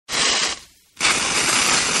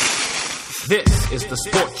This is the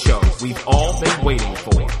sports show we've all been waiting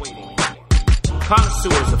for.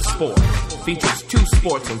 Connoisseurs of Sport features two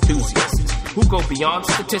sports enthusiasts who go beyond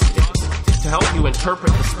statistics to help you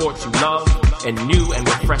interpret the sports you love in new and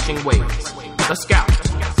refreshing ways. The Scout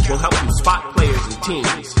will help you spot players and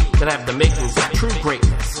teams that have the makings of true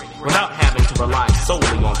greatness without having to rely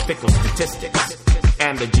solely on fickle statistics.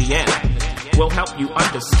 And the GM will help you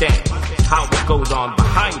understand how what goes on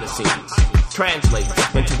behind the scenes translates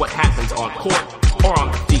into what happens on court or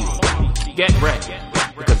on the field. Get ready,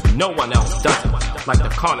 because no one else does it like the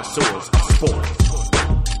Connoisseurs of Sport.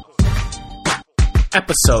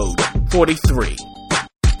 Episode 43.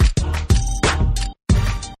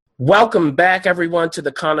 Welcome back, everyone, to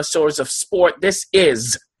the Connoisseurs of Sport. This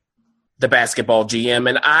is the Basketball GM,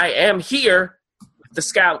 and I am here with the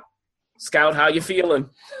Scout. Scout, how you feeling?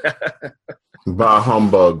 Bah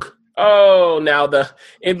humbug. Oh, now the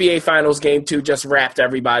NBA Finals Game 2 just wrapped,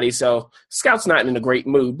 everybody, so Scout's not in a great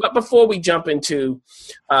mood. But before we jump into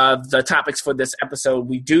the topics for this episode,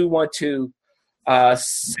 we do want to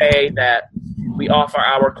say that we offer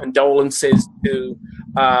our condolences to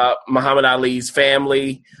Muhammad Ali's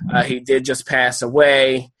family. He did just pass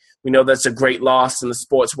away. We know that's a great loss in the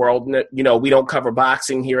sports world. You know, we don't cover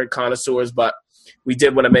boxing here at Connoisseurs, but we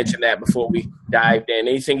did want to mention that before we dived in.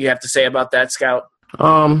 Anything you have to say about that, Scout?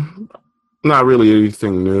 Not really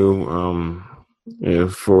anything new.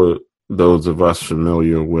 For those of us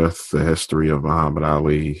familiar with the history of Muhammad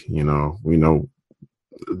Ali, you know, we know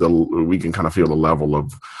we can kind of feel the level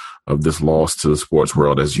of this loss to the sports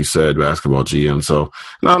world, as you said, Basketball GM. So,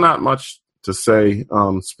 no, not much to say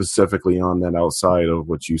specifically on that outside of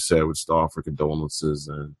what you said, which is to offer condolences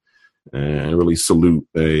and really salute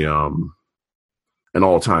an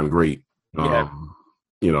all-time great.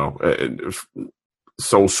 You know,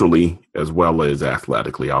 socially as well as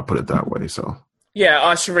athletically, I'll put it that way. So yeah,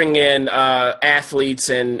 ushering in athletes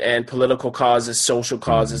and political causes, social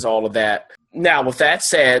causes, all of that. Now, with that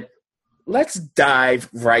said, let's dive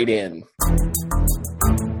right in.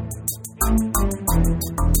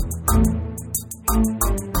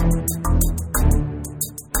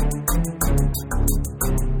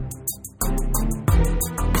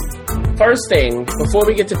 First thing, before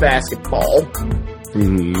we get to basketball,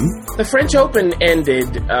 the French Open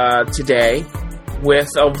ended today with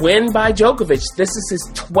a win by Djokovic. This is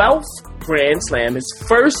his 12th Grand Slam, his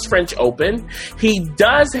first French Open. He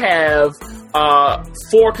does have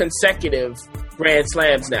 4 consecutive Grand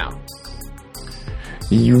Slams now.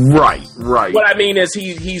 Right. What I mean is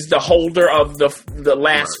he's the holder of the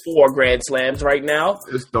last 4 Grand Slams right now.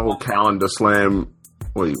 It's the whole calendar slam.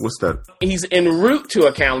 Wait, what's that? He's en route to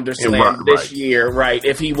a calendar slam this year, right,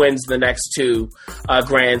 if he wins the next 2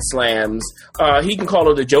 Grand Slams. He can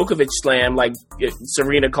call it a Djokovic slam like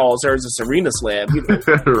Serena calls hers a Serena slam. You know,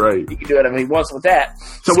 right. He can do whatever he wants with that.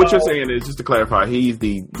 So what you're saying is, just to clarify, he's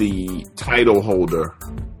the title holder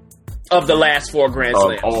of the last 4 Grand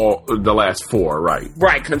Slams. All the last 4, right.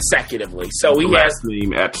 Right, consecutively. So he has last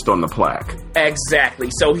name etched on the plaque. Exactly.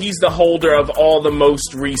 So he's the holder of all the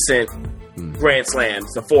most recent Grand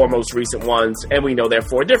Slams, the 4 most recent ones, and we know there are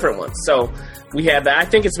 4 different ones. So we have that. I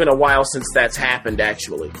think it's been a while since that's happened,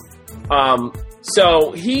 actually.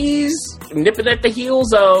 So he's nipping at the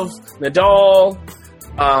heels of Nadal,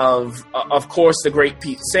 of course, the great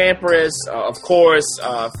Pete Sampras, of course,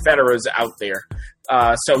 Federer's out there.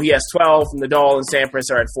 So he has 12. Nadal and Sampras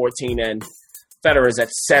are at 14, and Federer's at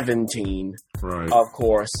 17, right. Of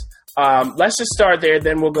course. Let's just start there,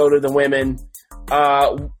 then we'll go to the women.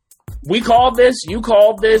 We called this, you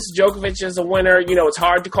called this, Djokovic is a winner. You know, it's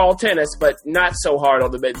hard to call tennis, but not so hard on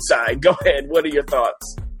the men's side. Go ahead. What are your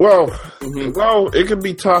thoughts? Well, it can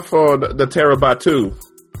be tough for the Terabatu.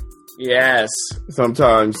 Yes.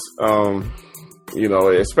 Sometimes, you know,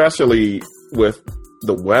 especially with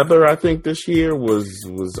the weather, I think this year was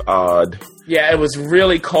odd. Yeah, it was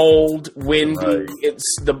really cold, windy. Right.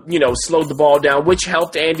 It's slowed the ball down, which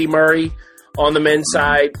helped Andy Murray on the men's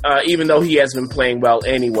side, even though he has been playing well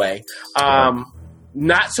anyway.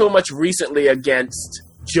 Not so much recently against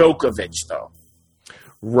Djokovic, though.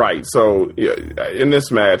 Right. So in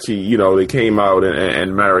this match, they came out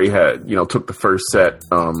and Murray had, took the first set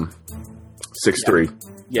 6-3.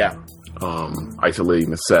 Yeah. Isolating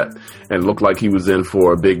the set, and looked like he was in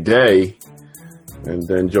for a big day. And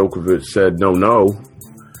then Djokovic said, no.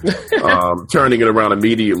 Turning it around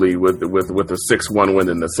immediately with a 6-1 win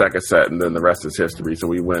in the second set, and then the rest is history. So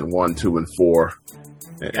we went 1, 2, and 4,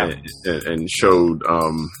 and showed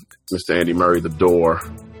Mr. Andy Murray the door.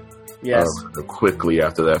 Yes, quickly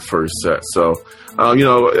after that first set. So,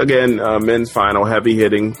 again, men's final, heavy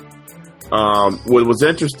hitting. What was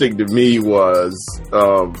interesting to me was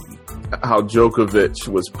how Djokovic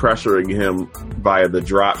was pressuring him via the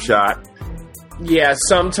drop shot. Yeah,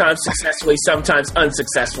 sometimes successfully, sometimes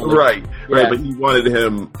unsuccessfully. Right. But he wanted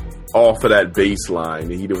him off of that baseline.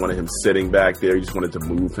 He didn't want him sitting back there. He just wanted to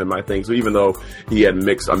move him, I think. So even though he had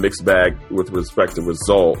a mixed bag with respect to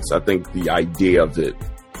results, I think the idea of it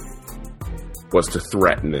was to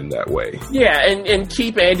threaten in that way. Yeah, and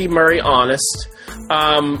keep Andy Murray honest.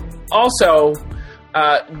 Also,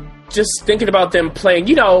 just thinking about them playing,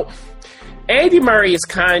 Andy Murray is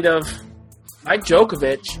kind of like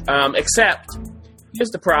Djokovic, except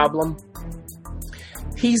here's the problem.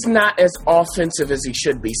 He's not as offensive as he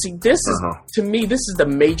should be. See, this is, to me, this is the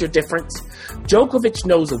major difference. Djokovic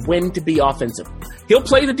knows when to be offensive. He'll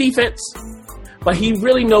play the defense, but he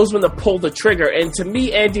really knows when to pull the trigger. And to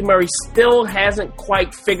me, Andy Murray still hasn't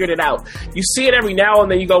quite figured it out. You see it every now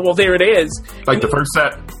and then, you go, well, there it is. Like the first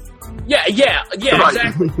set? Yeah, right.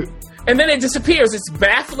 Exactly. And then it disappears. It's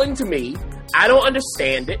baffling to me. I don't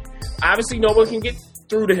understand it. Obviously, no one can get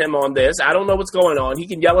through to him on this. I don't know what's going on. He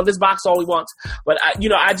can yell at his box all he wants. But,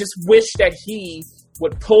 I just wish that he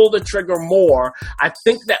would pull the trigger more. I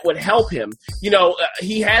think that would help him.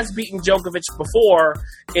 He has beaten Djokovic before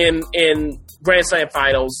in Grand Slam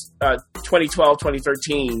finals, 2012,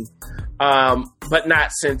 2013, but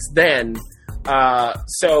not since then.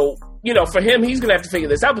 So, for him, he's going to have to figure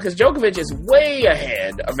this out because Djokovic is way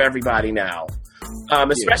ahead of everybody now,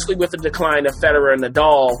 especially with the decline of Federer and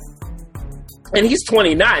Nadal. And he's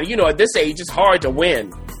 29. At this age, it's hard to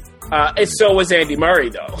win. And so is Andy Murray,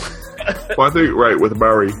 though. Well, I think, right, with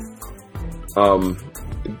Murray,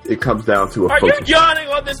 it comes down to a focus. Are you yawning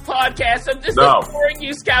on this podcast? I'm just ignoring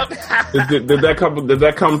you, Scout. Did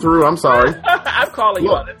that come through? I'm sorry. I'm calling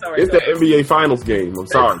you on it. It's the NBA Finals game. I'm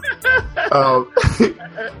sorry.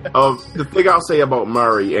 The thing I'll say about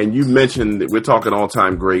Murray, and you mentioned that we're talking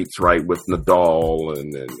all-time greats, right, with Nadal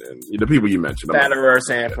and the people you mentioned. Federer,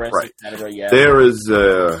 Sampras. Right. Federer, yeah. There is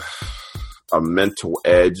a mental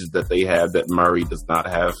edge that they have that Murray does not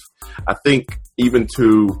have. I think even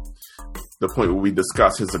to the point where we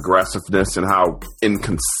discuss his aggressiveness and how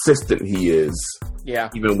inconsistent he is. Yeah.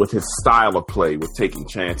 Even with his style of play, with taking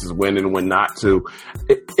chances, when and when not to.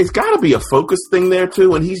 It's got to be a focus thing there,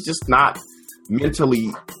 too, and he's just not mentally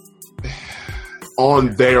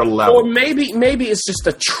on their level. Or maybe it's just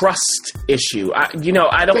a trust issue. I don't know.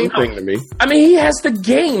 Same thing to me. I mean, he has the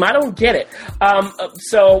game. I don't get it.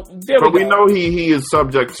 So there we go. But we know he is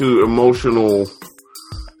subject to emotional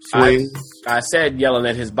swings. I said yelling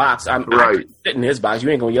at his box. I'm right. Sitting in his box. You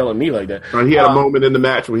ain't gonna yell at me like that. Right, he had a moment in the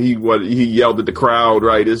match where he yelled at the crowd.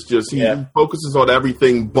 Right, it's just he focuses on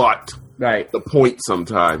everything but the point.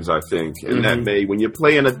 Sometimes I think, and that when you're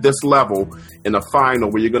playing at this level in a final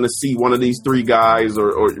where you're going to see one of these three guys,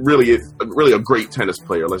 or really a great tennis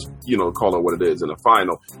player. Let's call it what it is in a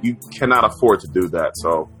final. You cannot afford to do that.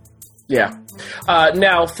 So. Yeah.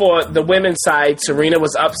 Now, for the women's side, Serena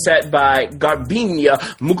was upset by Garbiñe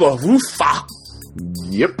Muguruza.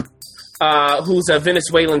 Yep. Who's a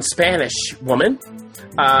Venezuelan Spanish woman.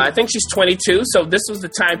 I think she's 22, so this was the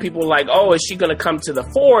time people were like, oh, is she going to come to the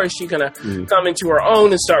fore? Is she going to come into her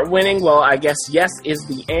own and start winning? Well, I guess yes is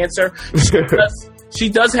the answer. She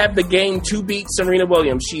does have the game to beat Serena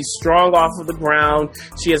Williams. She's strong off of the ground.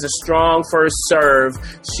 She has a strong first serve.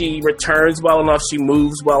 She returns well enough. She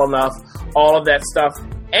moves well enough. All of that stuff.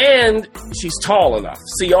 And she's tall enough.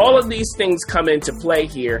 See, all of these things come into play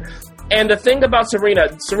here. And the thing about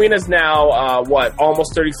Serena's now,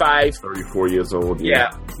 almost 35? 34 years old. Yeah,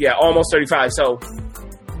 almost 35. So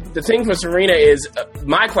the thing for Serena is,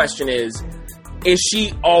 my question is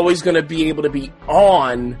she always going to be able to be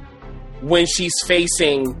on when she's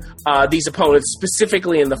facing these opponents,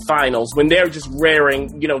 specifically in the finals, when they're just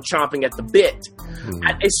raring, chomping at the bit?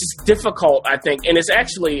 It's just difficult, I think, and it's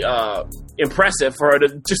actually impressive for her to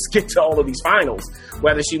just get to all of these finals,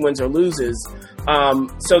 whether she wins or loses.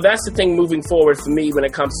 So that's the thing moving forward for me when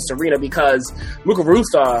it comes to Serena, because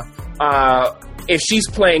Muguruza, if she's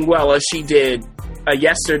playing well as she did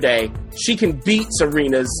yesterday, she can beat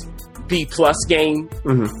Serena's B-plus game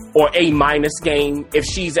or A-minus game if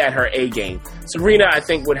she's at her A game. Serena, I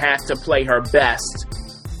think, would have to play her best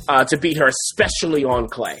to beat her, especially on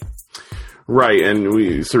clay. Right,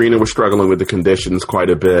 and Serena was struggling with the conditions quite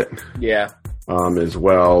a bit. Yeah. As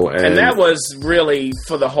well. And that was really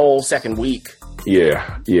for the whole second week.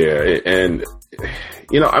 Yeah. And,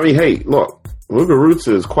 hey, look,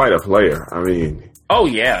 Muguruza is quite a player. I mean... Oh,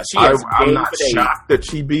 yeah. She has I'm not shocked that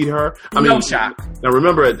she beat her. I mean, shock. Now,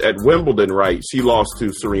 remember at Wimbledon, right, she lost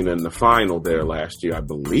to Serena in the final there last year, I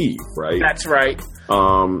believe, right? That's right.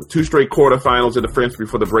 2 straight quarterfinals at the French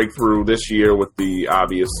before the breakthrough this year with the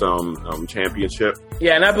obvious championship.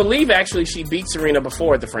 Yeah, and I believe, actually, she beat Serena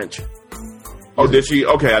before at the French. Oh, did she?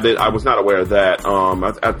 Okay, I was not aware of that.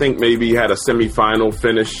 I think maybe had a semifinal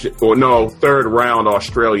finish, or no, 3rd round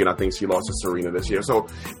Australian. I think she lost to Serena this year. So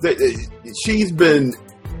she's been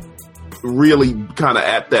really kind of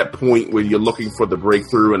at that point where you're looking for the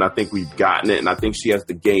breakthrough, and I think we've gotten it. And I think she has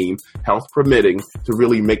the game, health permitting, to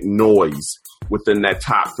really make noise within that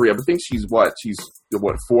top 3. I think she's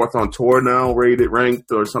 4th on tour now,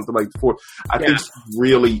 ranked, or something like 4th. I think she's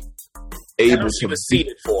really able she was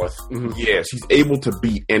seeded 4th. Mm-hmm. Yeah, she's able to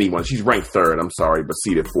beat anyone. She's ranked 3rd, I'm sorry, but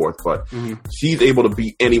seeded 4th. But she's able to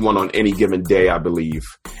beat anyone on any given day, I believe.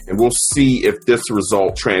 And we'll see if this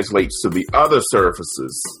result translates to the other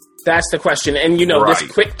surfaces. That's the question. And,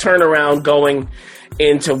 this quick turnaround going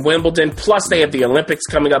into Wimbledon, plus they have the Olympics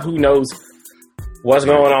coming up. Who knows what's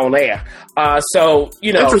going on there?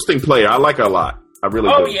 Interesting player. I like her a lot. I really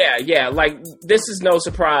do. Oh, yeah. Like, this is no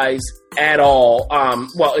surprise at all.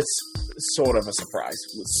 Well, it's sort of a surprise,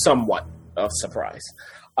 somewhat of a surprise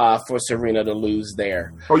for Serena to lose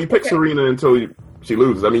there. Oh, you pick Serena until she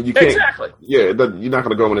loses. I mean, you can't. Exactly. Yeah, you're not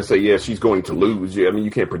going to go in and say, yeah, she's going to lose. Yeah, I mean,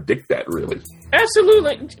 you can't predict that, really.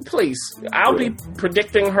 Absolutely. Please. I'll be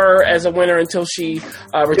predicting her as a winner until she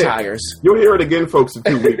retires. Yeah. You'll hear it again, folks, in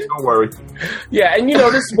 2 weeks. Don't worry. Yeah, and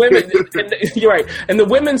this women, you're right. And the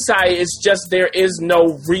women's side is just, there is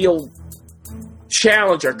no real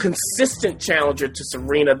consistent challenger to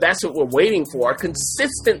Serena. That's what we're waiting for. A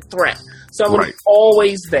consistent threat. Someone who's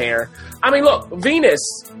always there. I mean, look, Venus,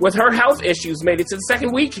 with her health issues, made it to the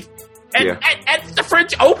 2nd week at the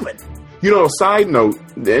French Open. Side note,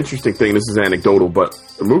 the interesting thing, this is anecdotal, but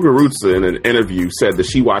Muguruza in an interview said that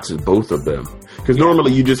she watches both of them. Because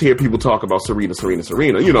normally you just hear people talk about Serena,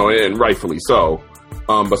 and rightfully so.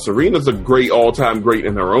 But Serena's a great, all-time great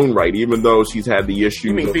in her own right, even though she's had the issues.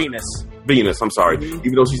 You mean Venus? Venus, I'm sorry. Mm-hmm.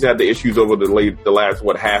 Even though she's had the issues over the last,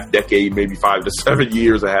 half decade, maybe 5 to 7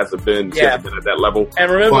 years, she hasn't been at that level.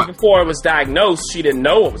 And remember, before it was diagnosed, she didn't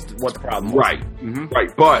know what the problem was. Right,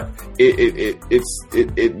 right. But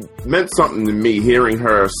it meant something to me hearing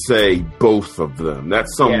her say both of them.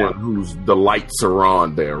 That's someone who's the lights are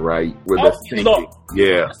on there, right? Look,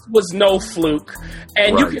 this was no fluke.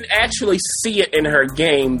 And you can actually see it in her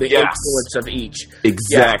game, the influence of each.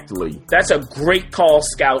 Exactly. Yeah. That's a great call,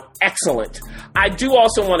 Scout. Excellent. I do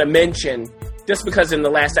also want to mention, just because in the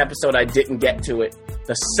last episode I didn't get to it,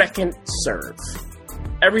 the second serve.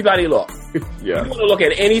 Everybody look. You want to look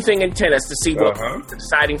at anything in tennis to see what the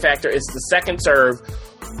deciding factor is. The second serve,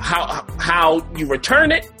 how you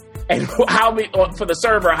return it, and how many, for the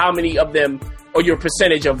server, how many of them, or your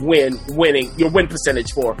percentage of winning, your win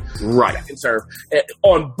percentage for second serve.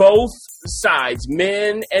 On both sides,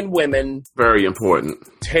 men and women. Very important.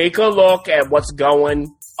 Take a look at what's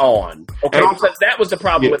going on. Okay, because that was the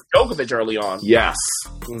problem with Djokovic early on. Yes.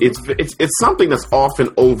 Mm-hmm. It's something that's often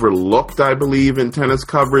overlooked, I believe, in tennis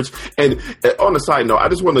coverage. And on a side note, I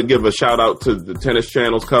just want to give a shout out to the Tennis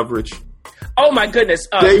Channel's coverage. Oh, my goodness.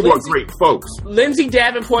 They were great folks. Lindsay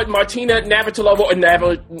Davenport, Martina Navratilova, or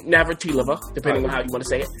Navratilova, depending on how you want to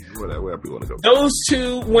say it. Wherever you want to go. Those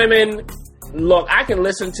 2 women, look, I can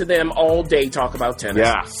listen to them all day talk about tennis.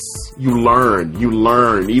 Yes. You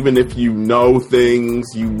learn. Even if you know things,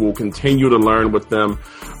 you will continue to learn with them.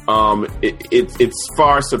 It's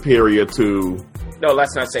far superior to... No,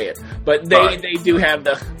 let's not say it. But they do have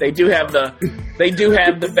the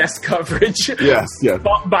best coverage. Yes.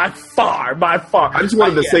 By far. I just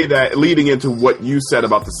wanted to say that, leading into what you said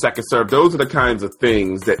about the second serve, those are the kinds of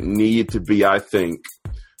things that need to be, I think,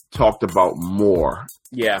 talked about more.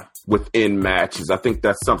 Yeah. Within matches. I think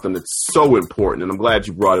that's something that's so important, and I'm glad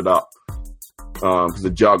you brought it up. Because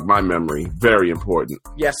it jogged my memory. Very important.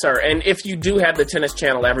 Yes, sir. And if you do have the Tennis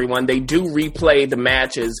Channel, everyone, they do replay the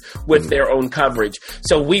matches with their own coverage.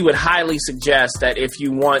 So we would highly suggest that if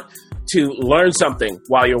you want to learn something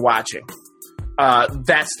while you're watching,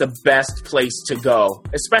 that's the best place to go,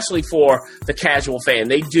 especially for the casual fan.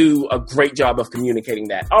 They do a great job of communicating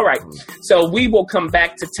that. All right. So we will come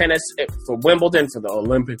back to tennis for Wimbledon, for the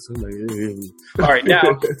Olympics. All right. Now,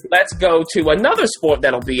 let's go to another sport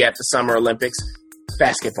that'll be at the Summer Olympics,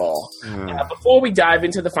 basketball. Before we dive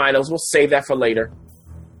into the finals, we'll save that for later.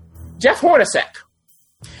 Jeff Hornacek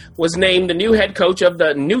was named the new head coach of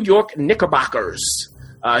the New York Knickerbockers.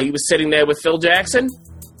 He was sitting there with Phil Jackson,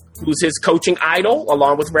 who's his coaching idol,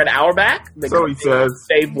 along with Red Auerbach. So he says.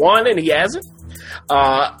 They've won, and he hasn't.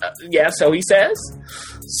 So he says.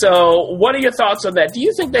 So what are your thoughts on that? Do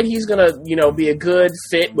you think that he's going to, be a good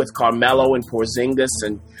fit with Carmelo and Porzingis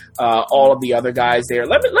and all of the other guys there?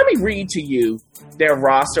 Let me read to you their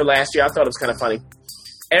roster last year. I thought it was kind of funny.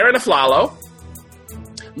 Aaron Aflalo,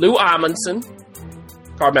 Lou Amundsen,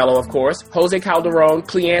 Carmelo, of course, Jose Calderon,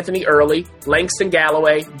 Cleanthony Early, Langston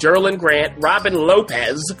Galloway, Jerlin Grant, Robin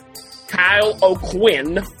Lopez, Kyle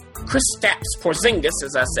O'Quinn, Kristaps Porzingis,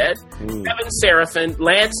 as I said, Evan Serafin,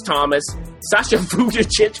 Lance Thomas, Sasha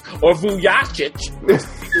Vujacic or Vujacic,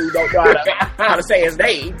 who don't know how to say his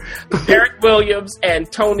name, Derek Williams,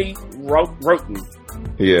 and Tony Wroten.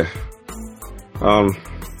 Yeah.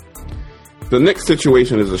 The Knicks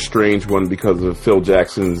situation is a strange one because of Phil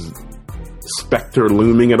Jackson's specter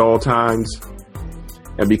looming at all times.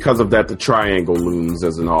 And because of that, the triangle looms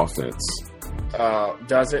as an offense.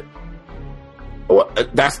 Does it? Well,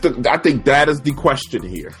 I think that is the question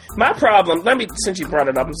here. My problem, since you brought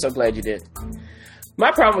it up, I'm so glad you did.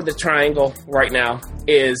 My problem with the triangle right now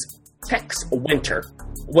is Tex Winter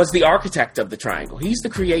was the architect of the triangle. He's the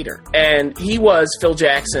creator. And he was Phil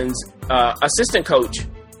Jackson's assistant coach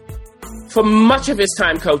for much of his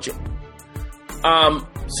time coaching.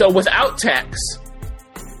 So without Tex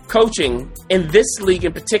coaching in this league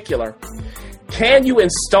in particular, can you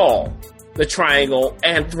install the triangle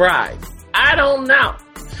and thrive? I don't know.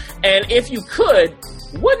 And if you could,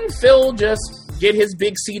 wouldn't Phil just get his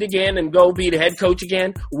big seat again and go be the head coach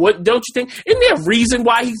again? Don't you think? Isn't there a reason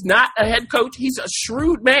why he's not a head coach? He's a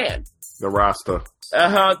shrewd man. The roster.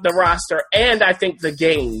 The roster. And I think the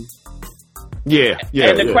game. Yeah.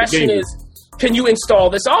 And the question is, can you install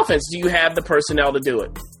this offense? Do you have the personnel to do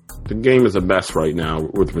it? The game is a mess right now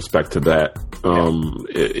with respect to that. And,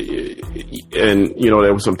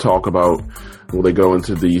 there was some talk about will they go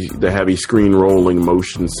into the heavy screen rolling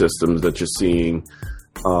motion systems that you're seeing.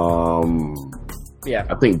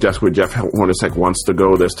 I think that's where Jeff Hornacek wants to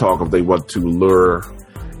go. There's talk of they want to lure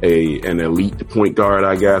an elite point guard,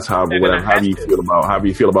 I guess. How do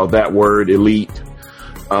you feel about that word, elite?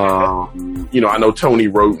 I know Tony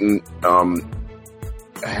Wroten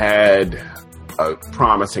had a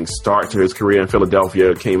promising start to his career in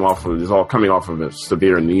Philadelphia. Is all coming off of a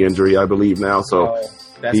severe knee injury, I believe now. So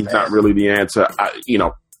he's not really the answer.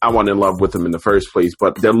 I wasn't in love with him in the first place,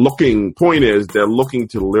 but they're looking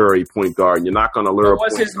to lure a point guard. You're not going to lure.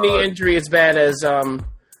 Was his knee injury as bad as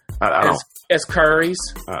as Curry's?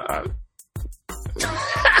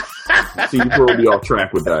 See, you throw me off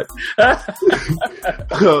track with that.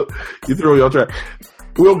 You throw me off track.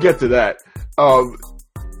 We'll get to that.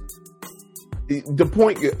 The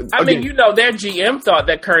point. Their GM thought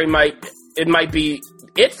that Curry might be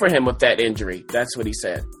it for him with that injury. That's what he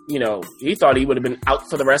said. He thought he would have been out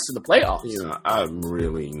for the rest of the playoffs. I'm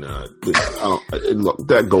really not. Look,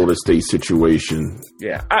 that Golden State situation.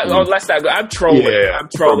 Yeah. Let's not go. I'm trolling. Yeah, I'm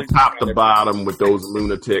trolling from top to bottom with those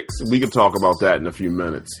lunatics. We can talk about that in a few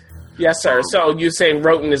minutes. Yes, sir. So you're saying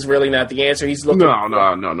Wroten is really not the answer? He's looking.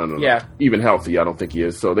 No. Yeah. Even healthy, I don't think he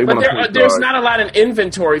is. So they but want there's not a lot of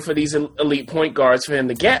inventory for these elite point guards for him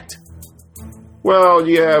to get. Well,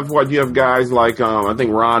 you have guys like I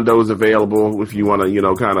think Rondo's available if you want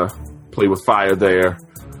to kind of play with fire there.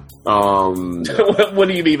 What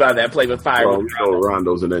do you mean by that? Play with fire? Well,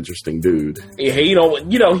 Rondo's an interesting dude. Yeah,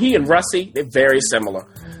 he and Russie, they're very similar.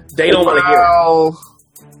 They don't want to hear it.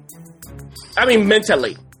 I mean,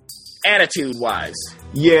 mentally, attitude wise.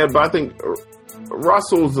 Yeah, but I think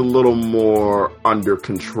Russell's a little more under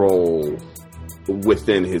control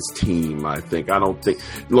within his team, I think. I don't think...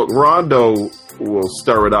 Look, Rondo will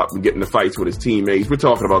stir it up and get into fights with his teammates. We're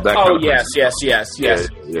talking about that kind of yes. Yeah.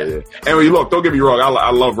 And look, don't get me wrong. I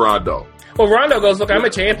love Rondo. Well, Rondo goes, look, I'm a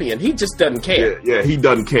champion. He just doesn't care. Yeah, he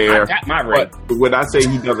doesn't care. I got my ring. But when I say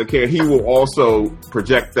he doesn't care, he will also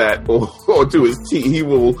project that onto his team. He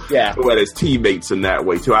will go at his teammates in that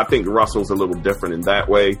way, too. I think Russell's a little different in that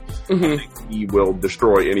way. Mm-hmm. I think he will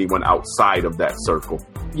destroy anyone outside of that circle.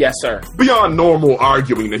 Yes, sir. Beyond normal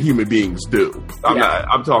arguing that human beings do.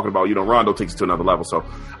 I'm talking about, Rondo takes it to another level. So,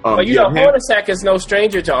 but Hornacek is no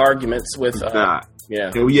stranger to arguments with.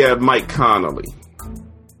 And we have Mike Conley,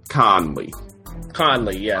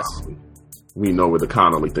 yes. We know where the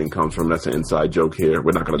Connolly thing comes from. That's an inside joke here.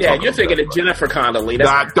 We're not going to talk about that. Yeah, you're thinking of Jennifer Connelly.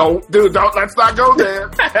 Don't. Let's not go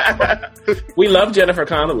there. We love Jennifer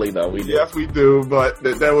Connelly, though. We do. Yes, we do, but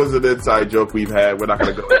that was an inside joke we've had. We're not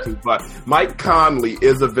going to go into. But Mike Conley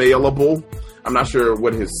is available. I'm not sure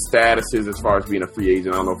what his status is as far as being a free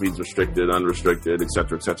agent. I don't know if he's restricted, unrestricted, et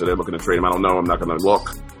cetera, et cetera. They're looking to trade him. I don't know. I'm not going to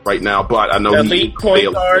look right now, but I know he's elite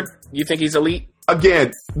point guard. You think he's elite?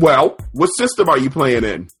 Again, well, what system are you playing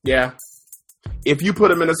in? Yeah. if you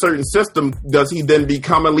put him in a certain system, does he then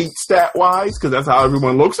become elite stat-wise? Because that's how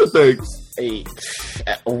everyone looks at things. Hey,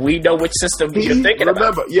 we know which system you're thinking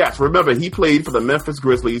about. Yes, remember, he played for the Memphis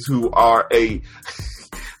Grizzlies, who are a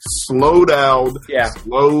slow down,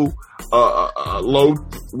 low,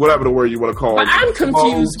 whatever the word you want to call it. But I'm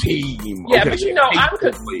confused. Team. Yeah, but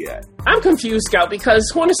I'm confused, Scout,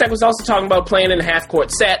 because Hornacek was also talking about playing in a half-court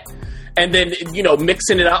set and then,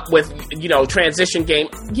 mixing it up with, transition game.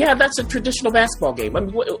 Yeah, that's a traditional basketball game. I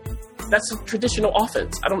mean, that's a traditional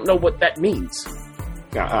offense. I don't know what that means.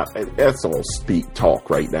 That's all speak talk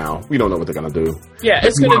right now. We don't know what they're going to do. Yeah,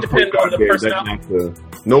 it's going to depend on the personnel.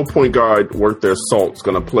 No point guard worth their salt is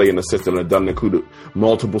going to play in a system that doesn't include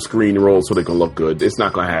multiple screen roles so they can look good. It's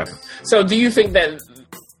not going to happen. So do you think that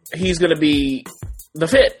he's going to be the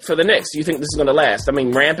fit for the Knicks? Do you think this is going to last? I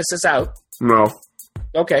mean, Rampus is out. No.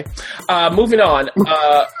 Okay. Moving on.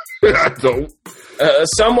 I don't.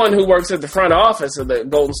 Someone who works at the front office of the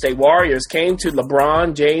Golden State Warriors came to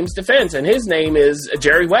LeBron James' defense, and his name is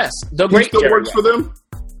Jerry West. The great He still Jerry works West. for them?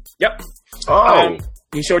 Yep. Oh.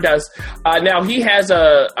 He sure does. Now, he has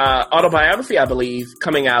a autobiography, I believe,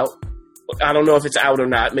 coming out. I don't know if it's out or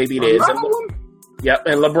not. Maybe it is. Yep,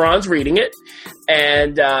 and LeBron's reading it.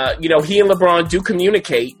 And, he and LeBron do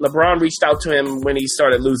communicate. LeBron reached out to him when he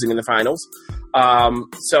started losing in the finals.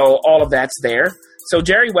 So all of that's there. So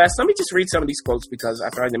Jerry West, let me just read some of these quotes because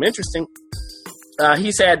I find them interesting.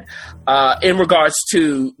 He said, in regards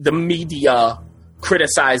to the media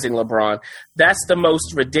criticizing LeBron, that's the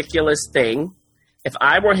most ridiculous thing. If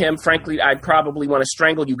I were him, frankly, I'd probably want to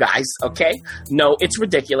strangle you guys, okay? No, it's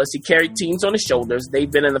ridiculous. He carried teams on his shoulders. They've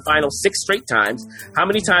been in the finals 6 straight times. How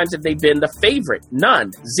many times have they been the favorite?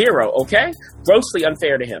 None. 0, okay? Grossly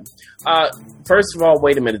unfair to him. First of all,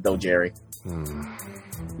 wait a minute, though, Jerry.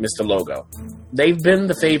 Mr. Logo. They've been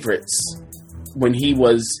the favorites when he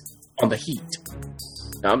was on the Heat.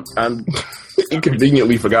 I'm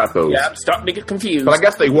Inconveniently forgot those. Yeah, I'm starting to get confused. But I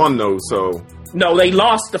guess they won those, so... No, they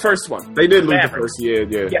lost the first one. They did lose the first, yeah.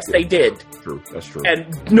 Yes, they did. True, that's true.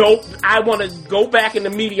 And no, I want to go back in the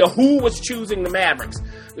media. Who was choosing the Mavericks?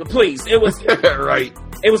 Please, it was... Right.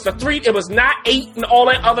 It was the 3, it was not 8 and all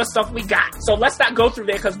that other stuff we got. So let's not go through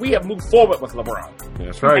there because we have moved forward with LeBron.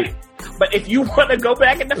 That's right. Okay? But if you want to go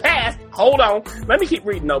back in the past, hold on. Let me keep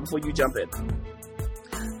reading though before you jump in.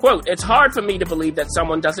 Quote, it's hard for me to believe that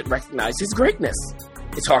someone doesn't recognize his greatness.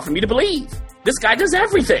 It's hard for me to believe. This guy does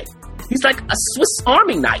everything. He's like a Swiss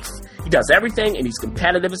Army knife. He does everything and he's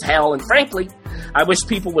competitive as hell. And frankly, I wish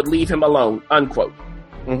people would leave him alone, unquote.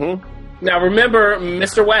 Mm-hmm. Now remember,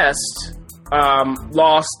 Mr. West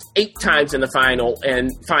lost 8 times in the finals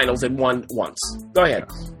and won once. Go ahead.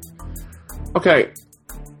 Okay.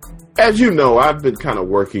 As you know, I've been kind of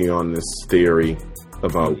working on this theory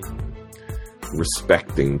about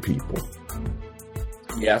respecting people.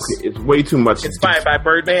 Yes. Okay, it's way too much. Inspired by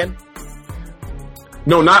Birdman?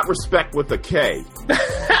 No, not respect with a K.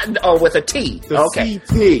 Oh, with a T. The okay.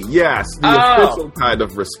 CT, yes. The official kind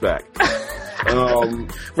of respect.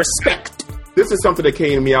 Respect. This is something that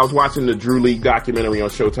came to me. I was watching the Drew League documentary on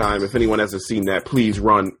Showtime. If anyone hasn't seen that, please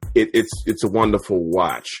run. It's a wonderful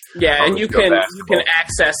watch. Yeah, and you can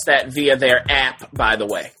access that via their app, by the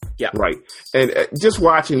way. Yeah. Right. And just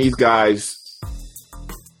watching these guys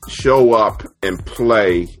show up and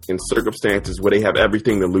play in circumstances where they have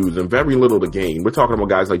everything to lose and very little to gain. We're talking about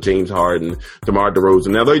guys like James Harden, DeMar DeRozan.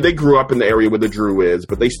 Now, they grew up in the area where the Drew is,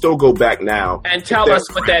 but they still go back now. And tell us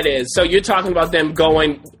what that is. So you're talking about them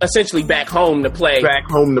going essentially back home to play.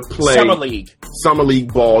 Summer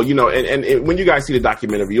League ball. You know, and when you guys see the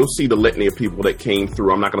documentary, you'll see the litany of people that came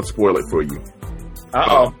through. I'm not going to spoil it for you.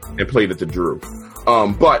 And played at the Drew.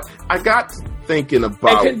 But I got thinking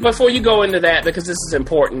about... Before you go into that, because this is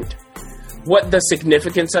important, what the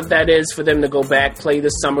significance of that is for them to go back, play the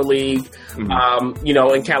Summer League,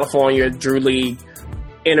 in California, Drew League,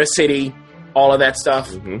 Inner City, all of that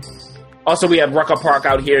stuff. Mm-hmm. Also, we have Rucker Park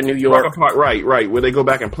out here in New York. Rucker Park, right, where they go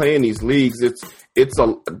back and play in these leagues.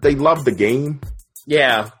 They love the game.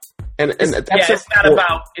 Yeah. And it's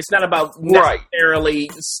not about necessarily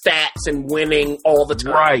stats and winning all the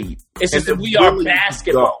time. Right. It's just that we are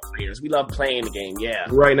basketball players. We love playing the game, yeah.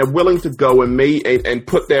 Right, and they're willing to go and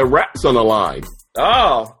put their reps on the line.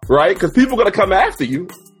 Oh. Right? Because people are going to come after you.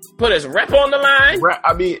 Put his rep on the line?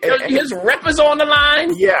 His rep is on the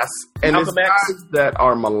line? Yes. And it's guys that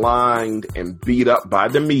are maligned and beat up by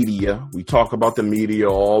the media. We talk about the media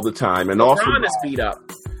all the time. And also LeBron is beat up.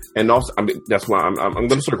 And also, that's why I'm going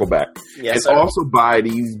to circle back. Yes, and also by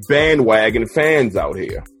these bandwagon fans out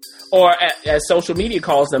here. or as social media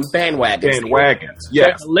calls them, bandwagons. Bandwagons,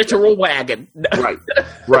 yes. Literal wagon.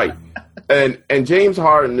 Right. And James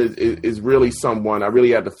Harden is really someone I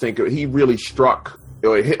really had to think of. He really struck,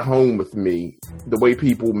 or it hit home with me, the way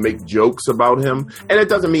people make jokes about him. And it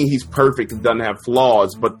doesn't mean he's perfect and doesn't have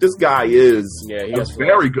flaws, but this guy is a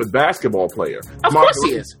very good basketball player. Of course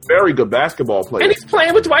he is. Very good basketball player. And he's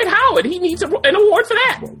playing with Dwight Howard. He needs an award for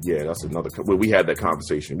that. Well, yeah, that's another. Well, we had that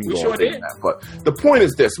conversation. We sure did. That. But the point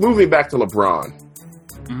is this: moving back to LeBron,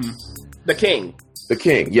 the king. The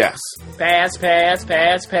king, yes. Pass.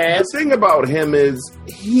 The thing about him is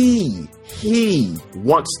he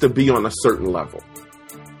wants to be on a certain level.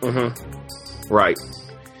 Right.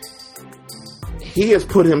 He has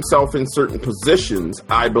put himself in certain positions,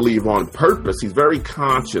 I believe, on purpose. He's very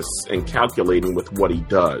conscious and calculating with what he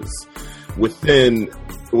does. Within,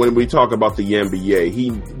 when we talk about the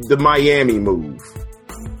NBA, the Miami move.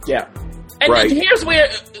 Yeah. And here's where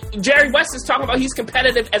Jerry West is talking about he's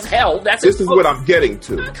competitive as hell. This is what I'm getting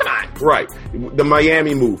to. Come on. Right. The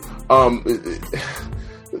Miami move.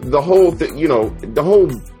 The whole thing,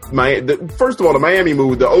 first of all, the Miami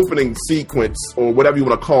move, the opening sequence, or whatever you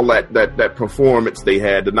want to call that performance they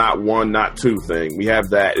had, the not one, not two thing. We have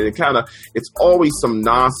that. And it's always some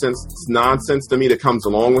nonsense to me that comes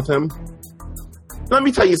along with him. Let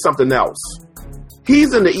me tell you something else.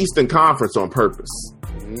 He's in the Eastern Conference on purpose.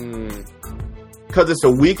 Because it's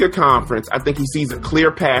a weaker conference. I think he sees a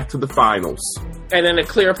clear path to the finals. And then a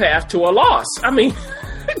clear path to a loss. I mean...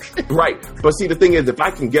 Right. But see, the thing is, if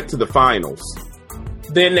I can get to the finals...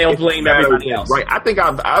 Then they'll blame everybody else. Right. I think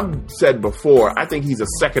I've said before, I think he's a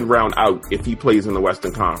second round out if he plays in the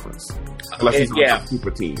Western Conference. Unless he's on a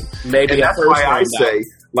super team. Maybe and that's why I say,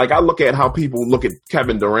 I look at how people look at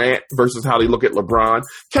Kevin Durant versus how they look at LeBron.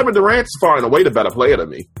 Kevin Durant's far and away the better player than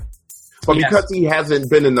me. But because he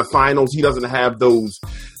hasn't been in the finals, he doesn't have those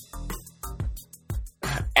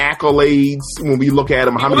accolades when we look at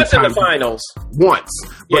him. How many times? In the finals. Once.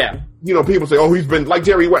 But, people say, he's been like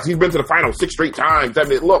Jerry West. He's been to the finals 6 straight times. I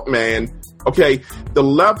mean, look, man. Okay, the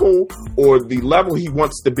level he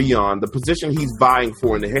wants to be on, the position he's vying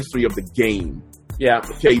for in the history of the game. Yeah.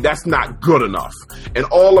 Okay, that's not good enough. And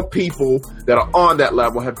all the people that are on that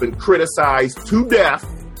level have been criticized to death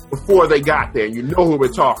before they got there. You know who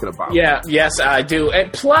we're talking about. Yeah, yes, I do.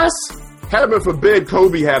 And plus, heaven forbid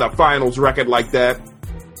Kobe had a finals record like that.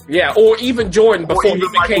 Yeah, or even Jordan before he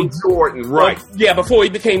became Jordan, right? Before he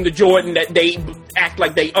became the Jordan that they act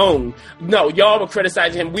like they own. No, y'all were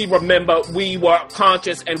criticizing him. We remember we were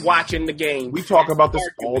conscious and watching the game. We talk about this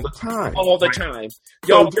all the time. All the time.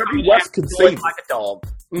 Y'all, Jerry West can save it like a dog.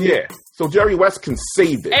 Yeah. So Jerry West can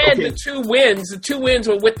save it. And the two wins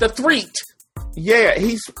were with the Threat. Yeah,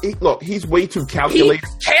 he's way too calculated.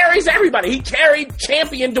 He carries everybody. He carried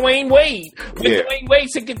champion Dwayne Wade. Dwayne Wade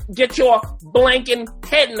to get your blanking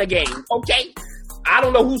head in the game. Okay, I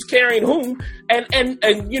don't know who's carrying whom, and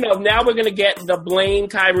now we're gonna get the blame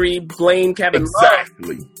Kyrie, blame Kevin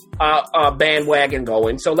Love bandwagon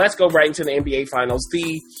going. So let's go right into the NBA Finals.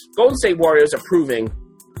 The Golden State Warriors are proving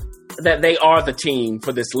that they are the team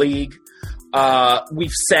for this league.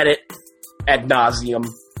 We've said it ad nauseum.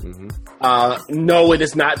 No, it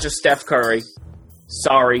is not just Steph Curry.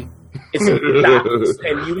 Sorry. It's not.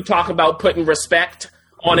 And you talk about putting respect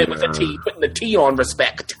on it with a T, putting the T on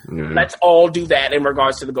respect. Let's all do that in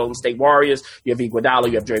regards to the Golden State Warriors. You have Iguodala,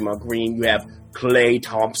 you have Draymond Green, you have Klay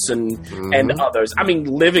Thompson, and others. I mean,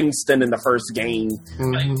 Livingston in the first game.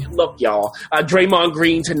 Look, y'all. Draymond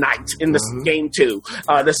Green tonight in this game, too.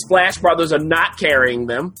 The Splash Brothers are not carrying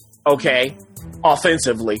them, okay,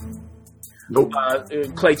 offensively. Nope.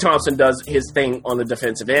 Klay Thompson does his thing on the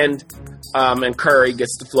defensive end, and Curry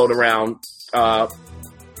gets to float around.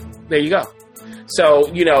 There you go.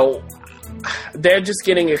 So, they're just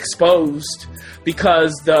getting exposed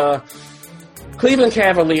because the Cleveland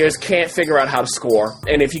Cavaliers can't figure out how to score.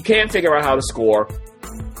 And if you can't figure out how to score,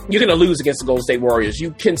 you're going to lose against the Golden State Warriors.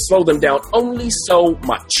 You can slow them down only so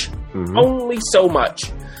much. Only so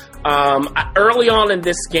much. Early on in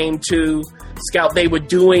this game, too, Scout, they were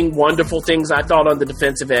doing wonderful things, I thought, on the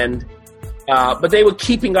defensive end. But they were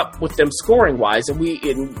keeping up with them scoring-wise, and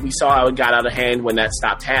we saw how it got out of hand when that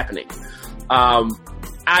stopped happening.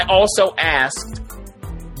 I also asked,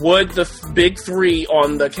 would the big three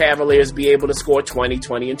on the Cavaliers be able to score 20,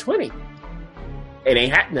 20, and 20? It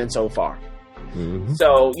ain't happening so far.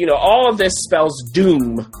 So, all of this spells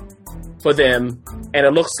doom for them, and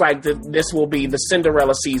it looks like this will be the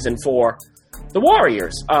Cinderella season for the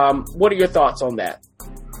Warriors. What are your thoughts on that?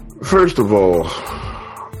 First of all,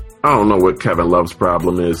 I don't know what Kevin Love's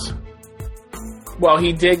problem is. Well,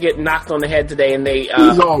 he did get knocked on the head today, and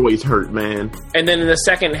he's always hurt, man. And then in the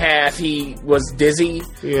second half, he was dizzy,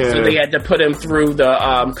 yeah. So they had to put him through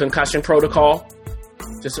the concussion protocol,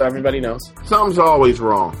 just so everybody knows. Something's always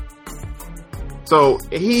wrong. So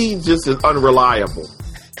he just is unreliable,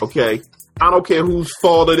 okay? I don't care whose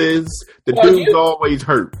fault it is. The dude's always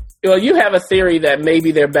hurt. Well, you have a theory that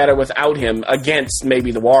maybe they're better without him against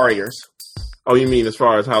maybe the Warriors. Oh, you mean as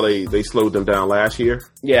far as how they slowed them down last year?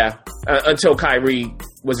 Yeah, until Kyrie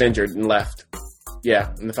was injured and left.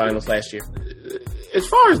 Yeah, in the finals last year. As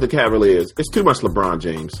far as the Cavaliers, it's too much LeBron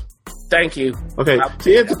James. Thank you. Okay,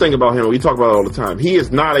 see, here's the thing about him. We talk about it all the time. He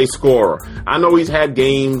is not a scorer. I know he's had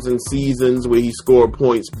games and seasons where he scored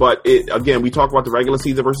points, but again, we talk about the regular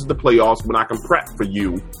season versus the playoffs when I can prep for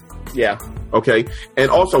you. Yeah. Okay,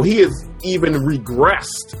 and also he has even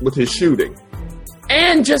regressed with his shooting.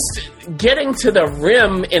 And just getting to the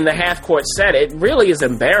rim in the half-court set, it really is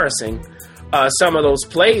embarrassing, some of those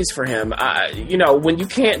plays for him. When you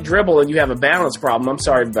can't dribble and you have a balance problem, I'm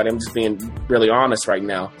sorry, everybody, I'm just being really honest right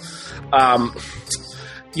now. Bad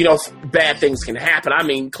things can happen. I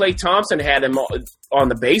mean, Klay Thompson had him on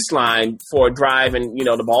the baseline for a drive, and,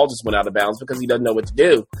 the ball just went out of bounds because he doesn't know what to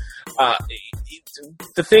do.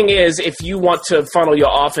 The thing is, if you want to funnel your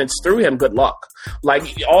offense through him, good luck. Like,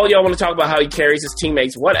 all y'all want to talk about how he carries his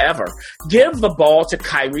teammates, whatever. Give the ball to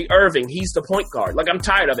Kyrie Irving. He's the point guard. Like, I'm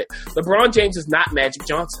tired of it. LeBron James is not Magic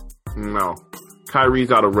Johnson. No.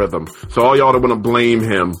 Kyrie's out of rhythm. So all y'all that want to blame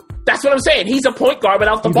him. That's what I'm saying. He's a point guard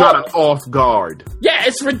without the ball. He's got an off guard. Yeah,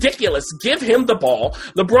 it's ridiculous. Give him the ball.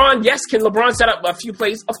 LeBron, yes, can LeBron set up a few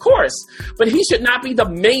plays? Of course. But he should not be the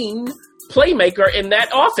main playmaker in that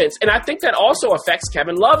offense. And I think that also affects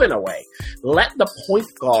Kevin Love in a way. Let the point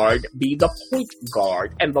guard be the point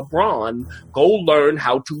guard. And LeBron, go learn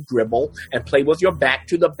how to dribble and play with your back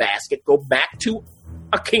to the basket. Go back to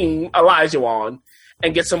Akeem Olajuwon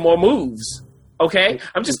and get some more moves. Okay?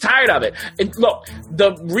 I'm just tired of it. And look,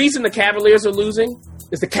 the reason the Cavaliers are losing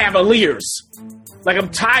is the Cavaliers. Like, I'm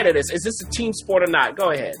tired of this. Is this a team sport or not? Go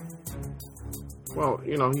ahead. Well,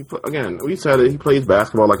 we said it. He plays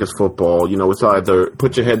basketball like it's football. It's either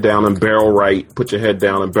put your head down and barrel right, put your head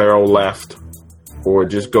down and barrel left, or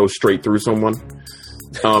just go straight through someone.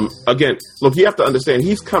 Again, look, you have to understand,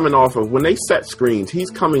 he's coming off of, when they set screens, he's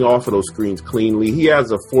coming off of those screens cleanly. He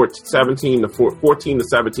has a 14 to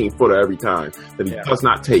 17 footer every time that he does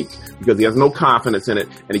not take because he has no confidence in it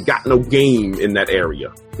and he got no game in that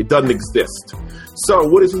area. It doesn't exist. So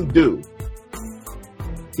what does he do?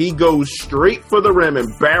 He goes straight for the rim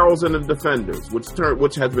and barrels into defenders, which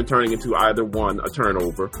has been turning into either one, a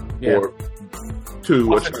turnover, or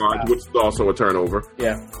two, a charge, which is also a turnover,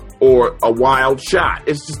 or a wild shot.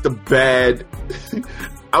 It's just a bad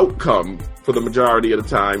outcome for the majority of the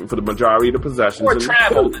time, for the majority of the possessions. Or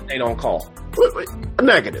travel that they don't call.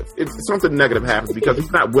 Negative. It's something negative happens because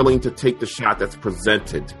he's not willing to take the shot that's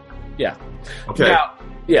presented. Yeah. Okay. Now,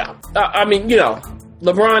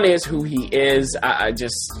 LeBron is who he is. I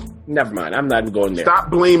just, never mind. I'm not even going there. Stop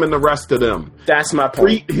blaming the rest of them. That's my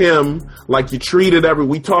point. Treat him like you treated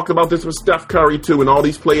we talked about this with Steph Curry too, and all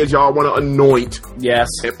these players y'all want to anoint. Yes.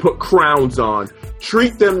 And put crowns on.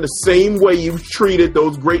 Treat them the same way you've treated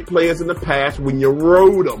those great players in the past when you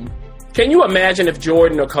rode them. Can you imagine if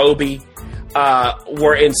Jordan or Kobe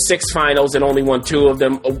were in 6 finals and only won 2 of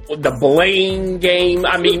them? The blame game.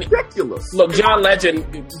 I mean, ridiculous. Look, John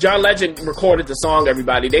Legend recorded the song.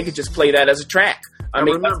 Everybody, they could just play that as a track.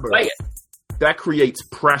 Remember, let's play it. That creates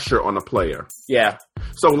pressure on a player. Yeah.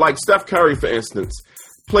 So, like Steph Curry, for instance,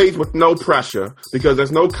 plays with no pressure because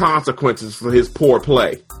there's no consequences for his poor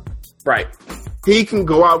play. Right. He can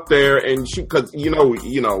go out there and shoot because,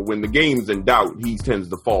 when the game's in doubt, he tends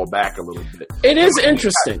to fall back a little bit. It is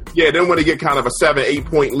interesting. Then when they get kind of a 7-8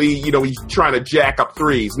 point lead, he's trying to jack up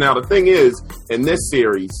threes. Now, the thing is, in this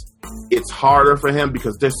series, it's harder for him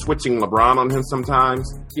because they're switching LeBron on him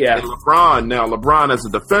sometimes. Yeah. And LeBron as a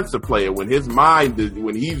defensive player, when he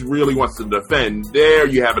really wants to defend, there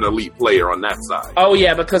you have an elite player on that side. Oh,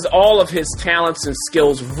 yeah, because all of his talents and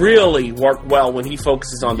skills really work well when he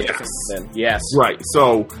focuses on the defensive end. Yes. Right.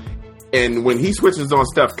 So, and when he switches on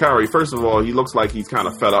Steph Curry, first of all, he looks like he's kind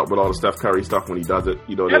of fed up with all the Steph Curry stuff when he does it.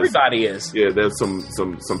 Everybody is. Yeah, there's some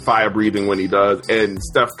fire breathing when he does. And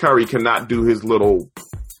Steph Curry cannot do his little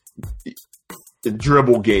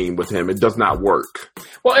dribble game with him. It does not work.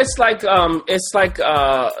 Well, it's like the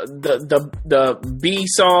B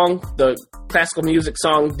song, the classical music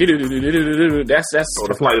song. That's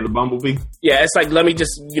the Flight of the Bumblebee. Yeah, it's like, let me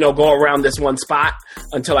just go around this one spot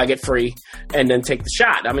until I get free, and then take the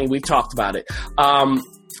shot. I mean, we've talked about it.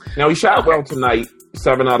 Now he shot well tonight,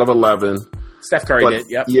 7 out of 11. Steph Curry did.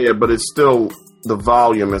 Yep. Yeah, but it's still the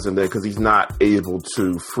volume isn't there because he's not able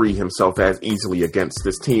to free himself as easily against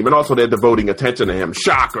this team. And also they're devoting attention to him.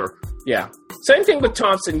 Shocker. Yeah. Same thing with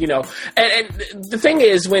Thompson, and the thing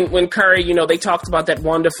is when Curry, they talked about that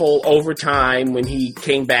wonderful overtime when he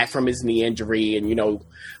came back from his knee injury and,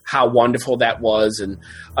 how wonderful that was. And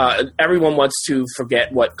everyone wants to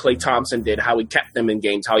forget what Klay Thompson did, how he kept them in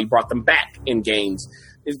games, how he brought them back in games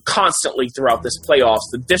constantly throughout this playoffs.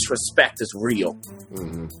 The disrespect is real.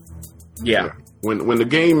 Mm-hmm. Yeah.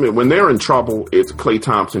 When they're in trouble, it's Klay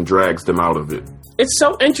Thompson drags them out of it. It's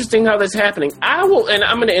so interesting how that's happening. And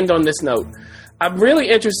I'm going to end on this note. I'm really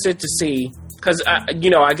interested to see, because,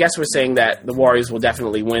 I guess we're saying that the Warriors will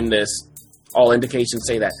definitely win this. All indications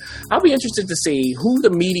say that. I'll be interested to see who the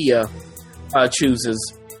media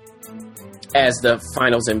chooses as the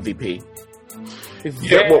finals MVP.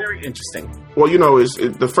 Very interesting. Well,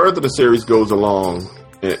 the further the series goes along,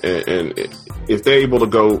 and if they're able to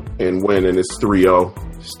go and win and it's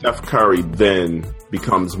 3-0, Steph Curry then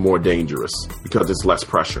becomes more dangerous because it's less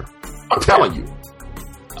pressure. I'm telling you.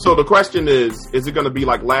 So the question is it going to be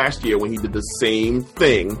like last year when he did the same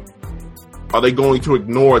thing? Are they going to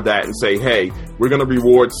ignore that and say, hey, we're going to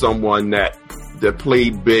reward someone that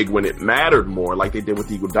played big when it mattered more, like they did with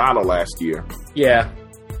Iguodala last year? Yeah.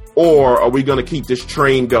 Or are we going to keep this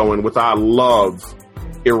train going with our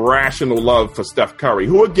irrational love for Steph Curry,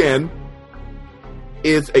 who, again,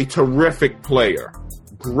 is a terrific player,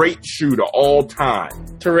 great shooter all time.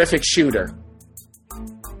 Terrific shooter.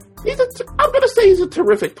 I'm going to say he's a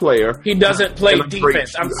terrific player. He doesn't play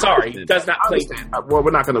defense. I'm sorry. He does not play defense. Well,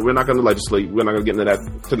 we're not going to legislate. We're not going to get into that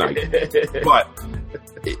tonight. But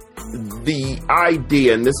the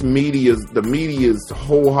idea, and the media's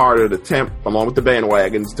wholehearted attempt, along with the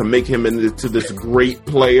bandwagons, to make him into this great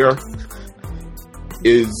player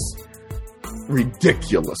is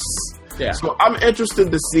ridiculous. Yeah. So I'm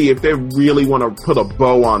interested to see if they really want to put a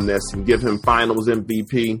bow on this and give him finals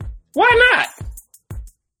MVP. Why not?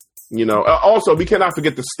 Also, we cannot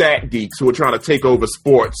forget the stat geeks who are trying to take over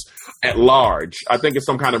sports at large. I think it's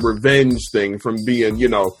some kind of revenge thing from being,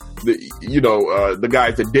 the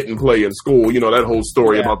guys that didn't play in school. That whole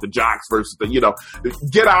story about the jocks versus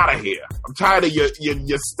get out of here. I'm tired of your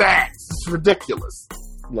stats. It's ridiculous.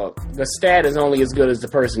 Look, the stat is only as good as the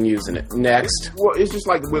person using it. Next. Well, it's just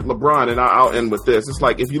like with LeBron, and I'll end with this. It's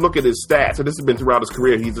like if you look at his stats, and this has been throughout his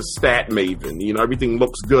career, he's a stat maven. Everything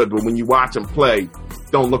looks good, but when you watch him play,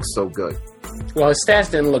 don't look so good. Well, his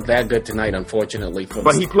stats didn't look that good tonight, unfortunately.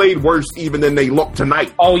 But he played worse even than they looked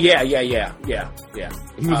tonight. Oh, yeah.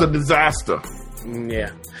 He was a disaster.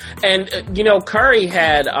 Yeah. And, Curry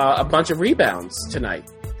had a bunch of rebounds tonight.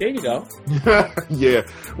 There you go. Yeah.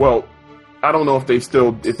 Well, I don't know if they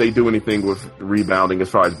do anything with rebounding as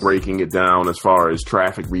far as breaking it down, as far as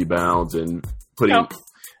traffic rebounds and putting. No.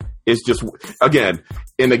 It's just, again,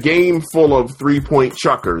 in a game full of 3-point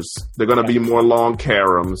chuckers, they're going to be more long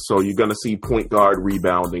caroms, so you're going to see point guard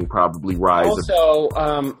rebounding probably rise. Also,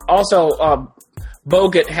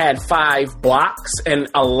 Bogut had 5 blocks, and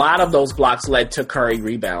a lot of those blocks led to Curry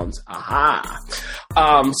rebounds. Aha.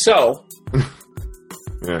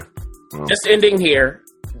 Yeah. Well. Just ending here.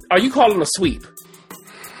 Are you calling a sweep?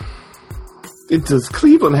 Does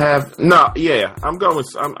Cleveland have? No, yeah. I'm going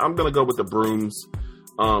to go with the Brooms.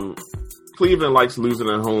 Cleveland likes losing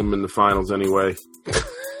at home in the finals anyway.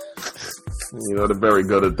 They're very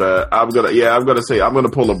good at that. I'm gonna say I'm gonna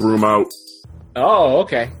pull a Broom out. Oh,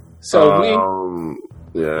 okay. So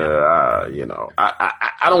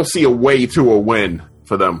I don't see a way to a win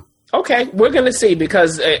for them. Okay, we're gonna see,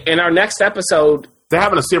 because in our next episode. They're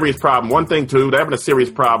having a serious problem. One thing, too, they're having a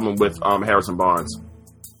serious problem with Harrison Barnes.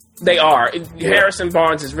 They are. Yeah. Harrison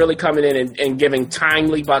Barnes is really coming in and giving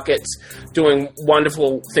timely buckets, doing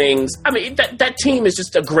wonderful things. I mean, that team is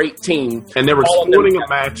just a great team. And they're exploiting a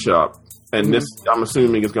matchup. And this, I'm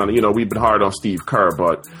assuming, is going to, we've been hard on Steve Kerr,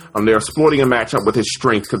 but they're exploiting a matchup with his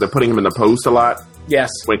strength because they're putting him in the post a lot.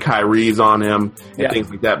 Yes. When Kyrie's on him and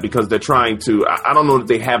things like that, because they're trying to, I don't know that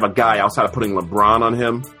they have a guy outside of putting LeBron on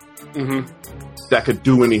him. Mm-hmm. That could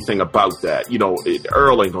do anything about that.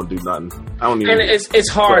 Earl ain't gonna do nothing. I don't even. And it's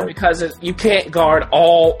hard because you can't guard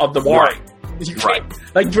all of the Warriors. Right. You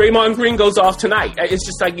can't. Like Draymond Green goes off tonight. It's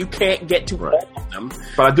just like you can't get to all of them.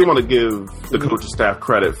 But I do want to give the coaching staff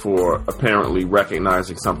credit for apparently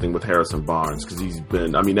recognizing something with Harrison Barnes, because he's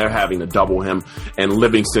been. I mean, they're having to double him, and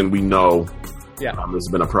Livingston, we know. Yeah, there's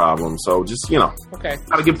been a problem. So just okay.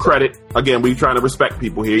 Gotta give credit. Again, we're trying to respect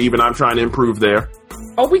people here. Even I'm trying to improve there.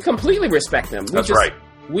 Oh, we completely respect them. That's right.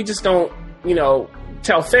 We just don't,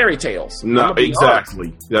 tell fairy tales. No,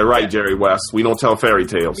 exactly. Yeah, right, Jerry West. We don't tell fairy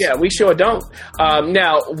tales. Yeah, we sure don't.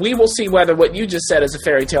 Now, we will see whether what you just said is a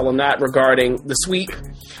fairy tale or not regarding the sweep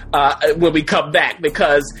when we come back.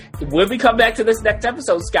 Because when we come back to this next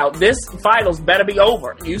episode, Scout, this finals better be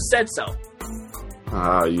over. You said so.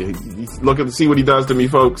 He's looking to see what he does to me,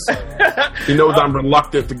 folks. He knows I'm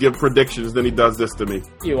reluctant to give predictions, then he does this to me.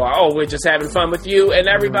 You are. Oh, we're just having fun with you. And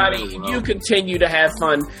everybody, you continue to have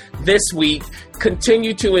fun this week.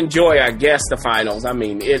 Continue to enjoy, I guess, the finals. I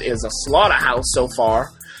mean, it is a slaughterhouse so far.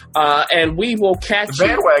 And we will catch you.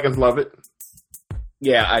 Bandwagons love it.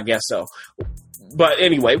 Yeah, I guess so. But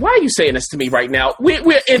anyway, why are you saying this to me right now?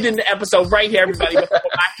 We're ending the episode right here, everybody, before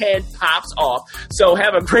my head pops off. So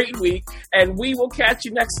have a great week, and we will catch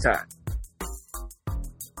you next time.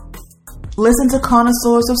 Listen to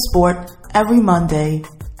Connoisseurs of Sport every Monday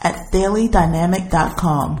at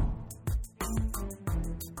dailydynamic.com.